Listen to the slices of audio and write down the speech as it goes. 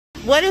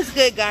What is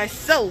good, guys?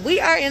 So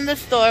we are in the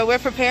store. We're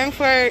preparing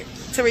to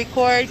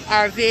record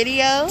our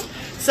video.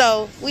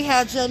 So we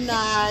have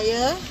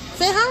Janaya.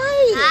 Say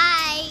hi.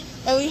 Hi.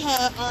 And we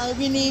have our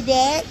Renee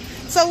back.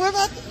 So we're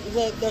about to,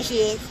 look, there she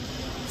is.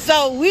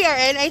 So we are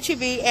at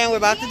H-E-B and we're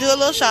about to do a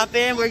little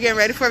shopping. We're getting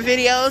ready for a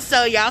video.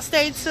 So y'all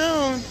stay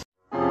tuned.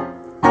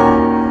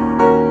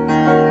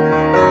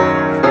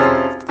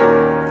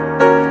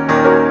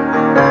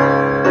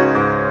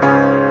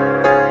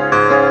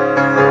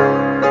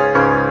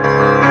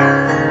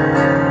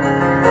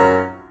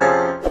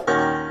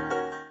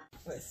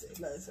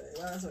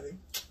 Let's see.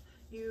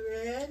 You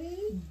ready?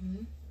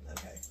 Mm-hmm.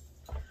 Okay.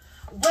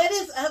 What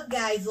is up,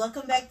 guys?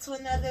 Welcome back to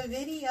another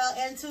video.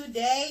 And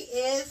today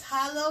is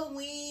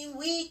Halloween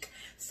week.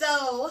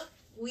 So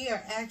we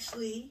are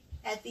actually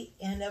at the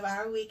end of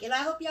our week. And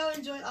I hope y'all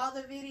enjoyed all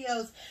the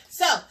videos.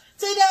 So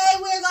today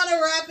we're going to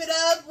wrap it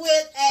up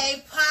with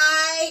a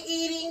pie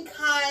eating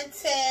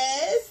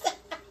contest.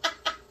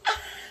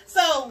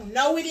 So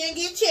no, we didn't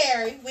get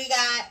cherry.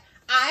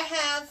 I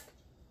have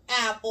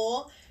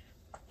apple.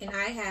 And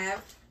I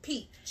have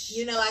peach.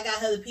 You know, I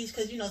got her the peach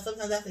because, you know,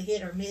 sometimes that's a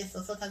hit or miss.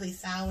 So sometimes they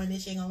sour and then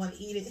she ain't going to want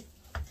to eat it.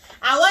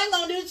 I wasn't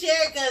going to do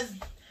cherry because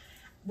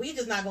we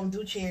just not going to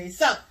do cherry.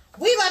 So,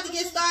 we about to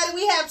get started.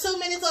 We have 2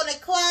 minutes on the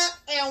clock.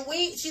 And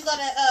she's going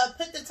to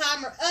put the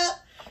timer up.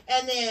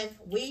 And then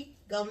we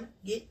going to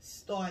get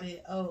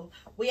started. Oh,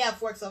 we have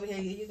forks over here.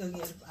 You can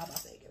get, I'm about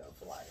to say, get a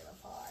fork.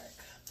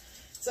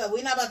 So,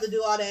 we're not about to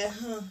do all that.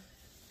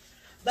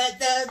 But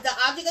the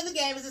object of the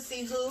game is to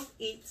see who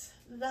eats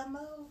the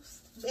most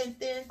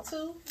within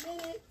 2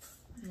 minutes.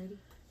 Ready?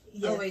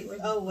 Yes.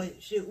 Oh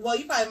wait, shoot. Well,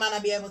 you probably might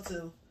not be able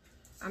to.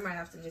 I might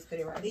have to just put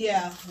it right here.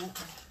 Yeah.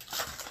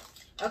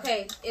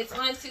 Okay, it's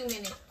on 2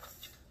 minutes.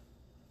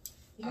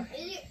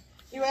 Okay.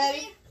 You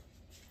ready?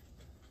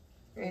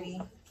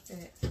 Ready,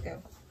 set,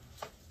 go.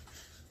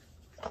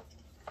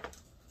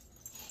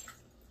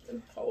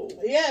 It's cold.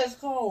 Yeah, it's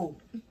cold.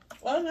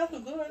 Well, that's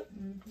good.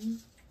 Mm-hmm.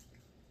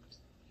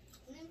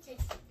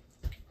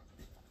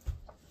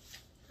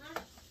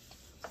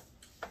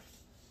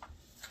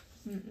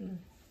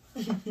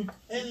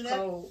 Isn't it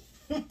cold?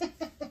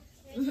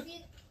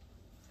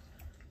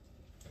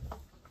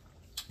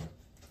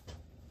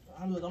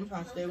 I'm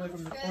trying to stay away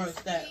from the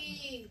crust, that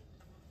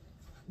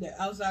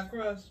outside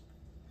crust.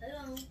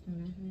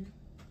 Mm-hmm.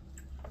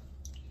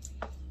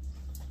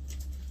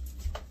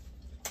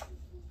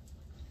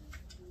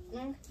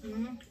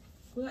 Mm-hmm.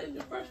 Was that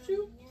the first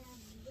two?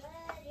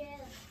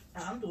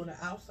 I'm doing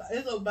the outside.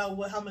 It's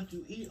about how much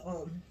you eat.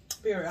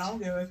 Period. I don't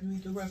care if you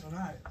eat the rest or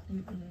not.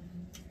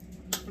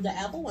 The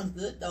apple one's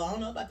good though. I don't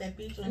know about that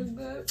peach one. It's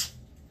good.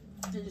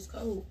 It's just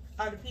cold.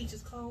 Are the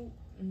peaches cold?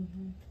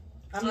 Mm-hmm.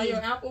 I mean, are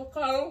your apples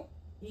cold?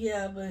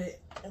 Yeah, but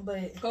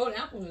cold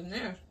apples is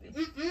nasty.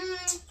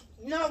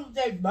 No,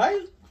 they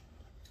bite.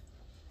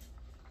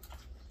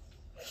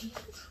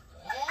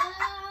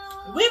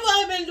 We've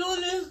only been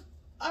doing this.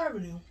 I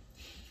already know.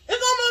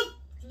 It's almost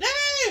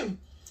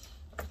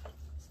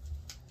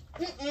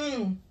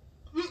damn.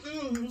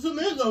 2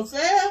 minutes go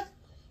fast.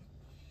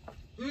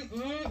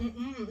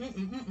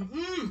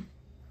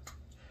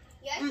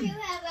 Yes, you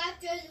have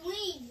after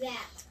leave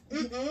that. I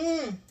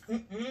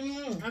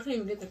can't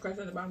even get the crust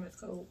at the bottom. It's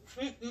cold.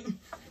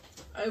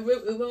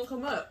 It won't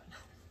come up.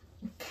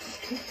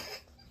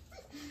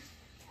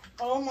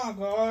 Oh my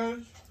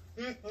gosh.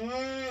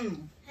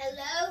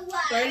 Hello,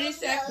 30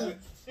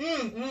 seconds.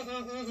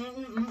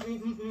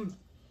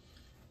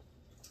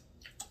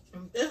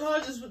 It's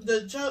hard to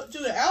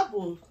chew the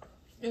apples.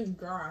 It's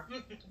dry.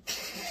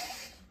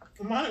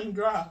 Mine is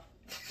dry.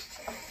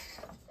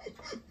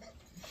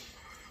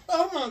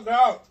 Oh my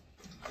god.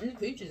 These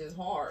peaches is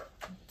hard.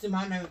 To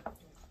my name.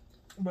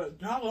 But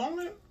how long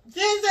it?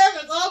 10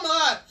 seconds. Oh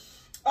my.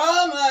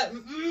 Oh my.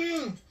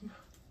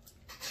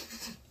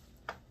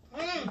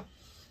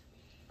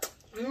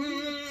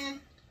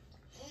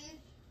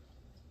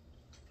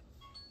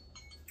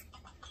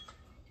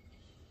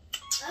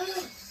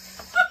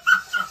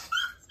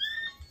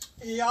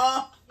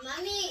 Y'all.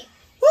 Mommy.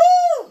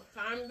 Woo!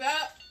 Time's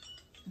up.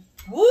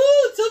 Woo!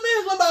 2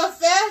 minutes went by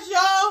fast,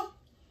 y'all.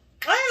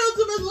 I didn't know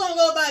 2 minutes was gonna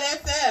go by that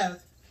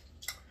fast.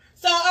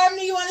 So,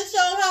 Army, you want to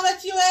show them how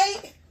much you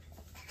ate?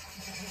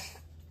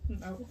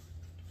 No,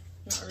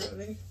 not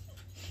really.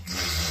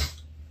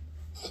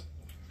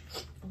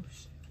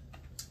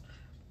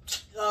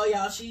 Oh,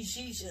 y'all, she.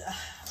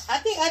 I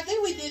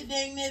think we did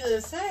dang near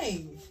the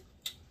same.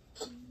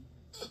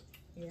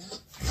 Yeah.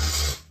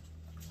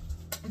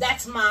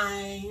 That's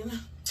mine.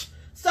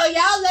 So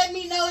y'all let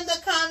me know in the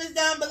comments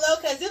down below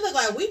because it looks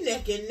like we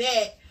neck and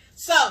neck.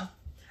 So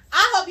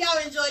I hope y'all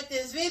enjoyed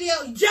this video.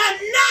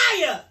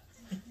 Janaya!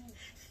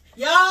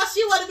 Y'all,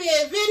 she want to be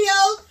in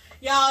videos.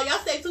 Y'all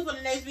stay tuned for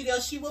the next video.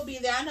 She will be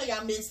there. I know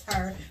y'all missed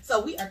her.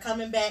 So we are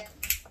coming back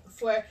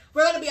we're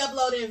going to be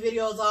uploading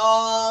videos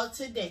all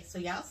today. So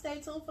y'all stay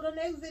tuned for the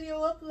next video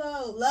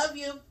upload. Love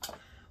you.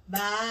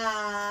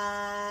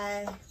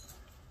 Bye.